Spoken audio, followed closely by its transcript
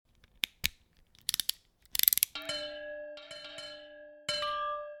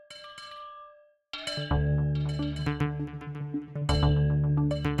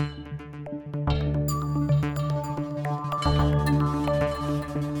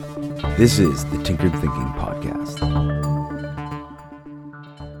This is the Tinkered Thinking Podcast.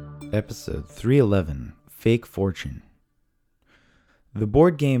 Episode 311, Fake Fortune. The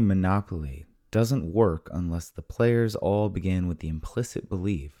board game Monopoly doesn't work unless the players all begin with the implicit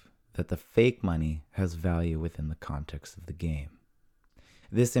belief that the fake money has value within the context of the game.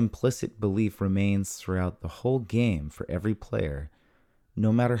 This implicit belief remains throughout the whole game for every player,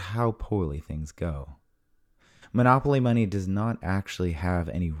 no matter how poorly things go. Monopoly money does not actually have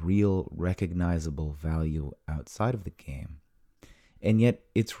any real recognizable value outside of the game, and yet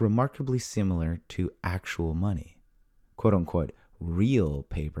it's remarkably similar to actual money. Quote-unquote, real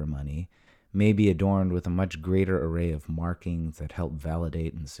paper money may be adorned with a much greater array of markings that help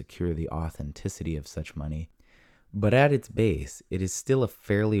validate and secure the authenticity of such money, but at its base, it is still a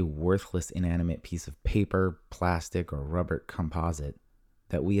fairly worthless inanimate piece of paper, plastic, or rubber composite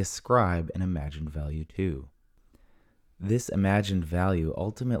that we ascribe an imagined value to. This imagined value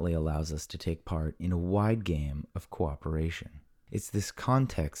ultimately allows us to take part in a wide game of cooperation. It's this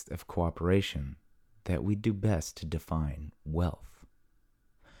context of cooperation that we do best to define wealth.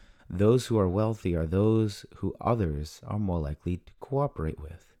 Those who are wealthy are those who others are more likely to cooperate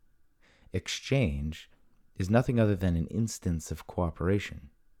with. Exchange is nothing other than an instance of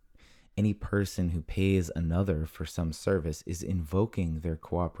cooperation. Any person who pays another for some service is invoking their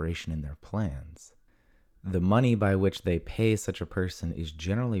cooperation in their plans. The money by which they pay such a person is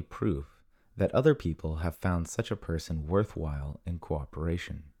generally proof that other people have found such a person worthwhile in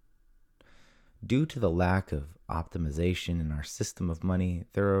cooperation. Due to the lack of optimization in our system of money,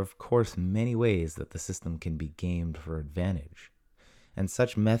 there are of course many ways that the system can be gamed for advantage, and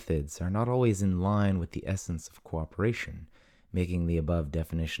such methods are not always in line with the essence of cooperation, making the above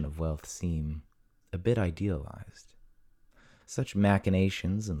definition of wealth seem a bit idealized. Such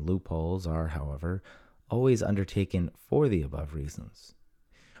machinations and loopholes are, however, always undertaken for the above reasons.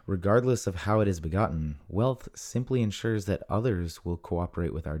 Regardless of how it is begotten, wealth simply ensures that others will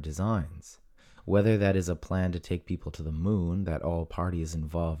cooperate with our designs. Whether that is a plan to take people to the moon that all parties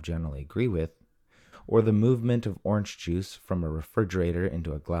involved generally agree with, or the movement of orange juice from a refrigerator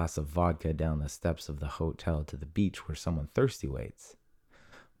into a glass of vodka down the steps of the hotel to the beach where someone thirsty waits.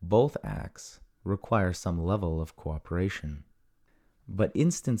 Both acts require some level of cooperation. But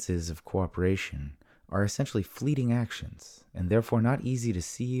instances of cooperation are essentially fleeting actions, and therefore not easy to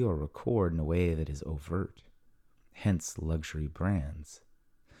see or record in a way that is overt. Hence luxury brands.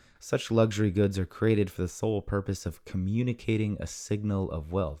 Such luxury goods are created for the sole purpose of communicating a signal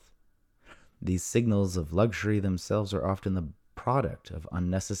of wealth. These signals of luxury themselves are often the product of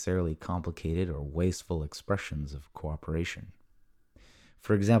unnecessarily complicated or wasteful expressions of cooperation.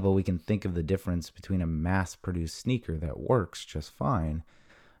 For example, we can think of the difference between a mass-produced sneaker that works just fine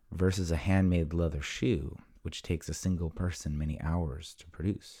versus a handmade leather shoe, which takes a single person many hours to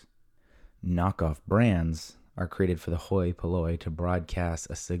produce. Knockoff brands are created for the hoi polloi to broadcast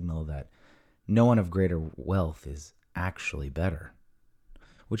a signal that no one of greater wealth is actually better,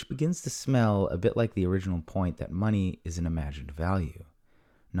 which begins to smell a bit like the original point that money is an imagined value.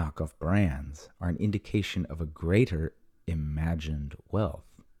 Knockoff brands are an indication of a greater imagined wealth.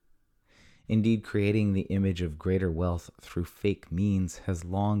 Indeed, creating the image of greater wealth through fake means has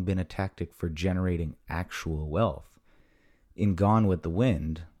long been a tactic for generating actual wealth. In Gone with the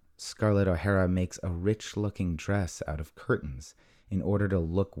Wind, Scarlett O'Hara makes a rich-looking dress out of curtains in order to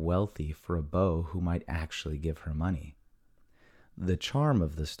look wealthy for a beau who might actually give her money. The charm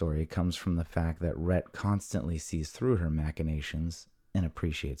of the story comes from the fact that Rhett constantly sees through her machinations and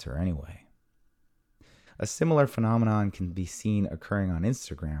appreciates her anyway. A similar phenomenon can be seen occurring on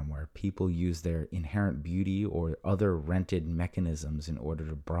Instagram, where people use their inherent beauty or other rented mechanisms in order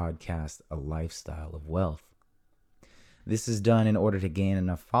to broadcast a lifestyle of wealth. This is done in order to gain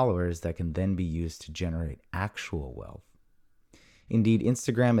enough followers that can then be used to generate actual wealth. Indeed,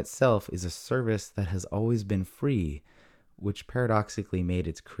 Instagram itself is a service that has always been free, which paradoxically made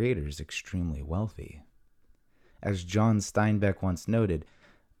its creators extremely wealthy. As John Steinbeck once noted,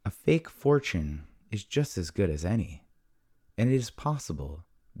 a fake fortune is just as good as any, and it is possible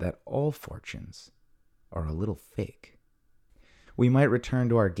that all fortunes are a little fake. We might return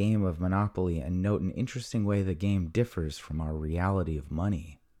to our game of Monopoly and note an interesting way the game differs from our reality of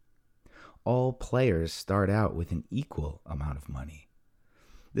money. All players start out with an equal amount of money.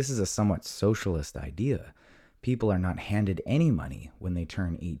 This is a somewhat socialist idea. People are not handed any money when they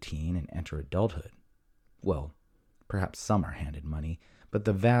turn 18 and enter adulthood. Well, perhaps some are handed money, but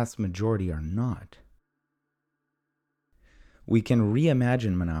the vast majority are not. We can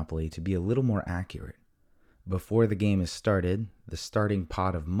reimagine Monopoly to be a little more accurate. Before the game is started, the starting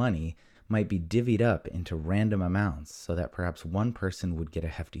pot of money might be divvied up into random amounts so that perhaps one person would get a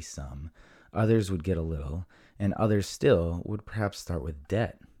hefty sum, others would get a little, and others still would perhaps start with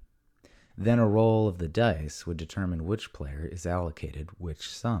debt. Then a roll of the dice would determine which player is allocated which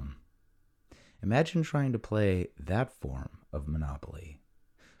sum. Imagine trying to play that form of Monopoly.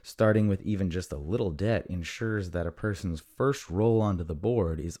 Starting with even just a little debt ensures that a person's first roll onto the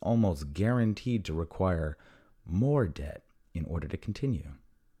board is almost guaranteed to require more debt in order to continue.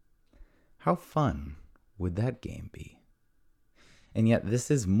 How fun would that game be? And yet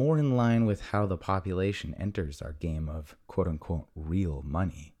this is more in line with how the population enters our game of quote-unquote real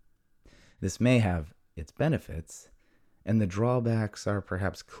money. This may have its benefits, and the drawbacks are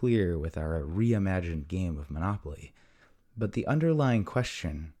perhaps clear with our reimagined game of Monopoly, but the underlying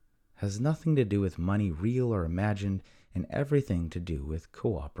question has nothing to do with money real or imagined and everything to do with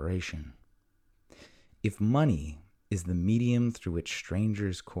cooperation. If money is the medium through which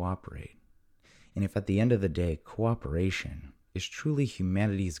strangers cooperate, and if at the end of the day cooperation is truly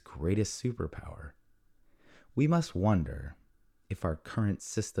humanity's greatest superpower, we must wonder if our current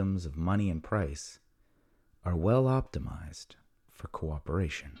systems of money and price are well optimized for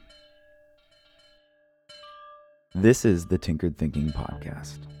cooperation. This is the Tinkered Thinking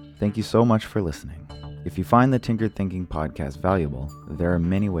Podcast. Thank you so much for listening. If you find the Tinkered Thinking Podcast valuable, there are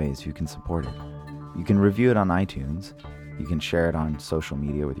many ways you can support it. You can review it on iTunes, you can share it on social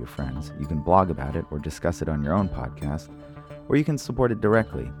media with your friends, you can blog about it or discuss it on your own podcast, or you can support it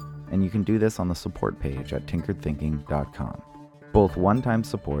directly, and you can do this on the support page at tinkeredthinking.com. Both one-time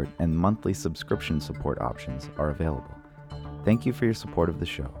support and monthly subscription support options are available. Thank you for your support of the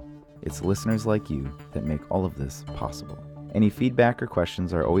show. It's listeners like you that make all of this possible. Any feedback or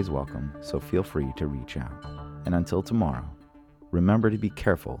questions are always welcome, so feel free to reach out. And until tomorrow, remember to be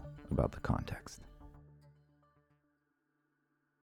careful about the context.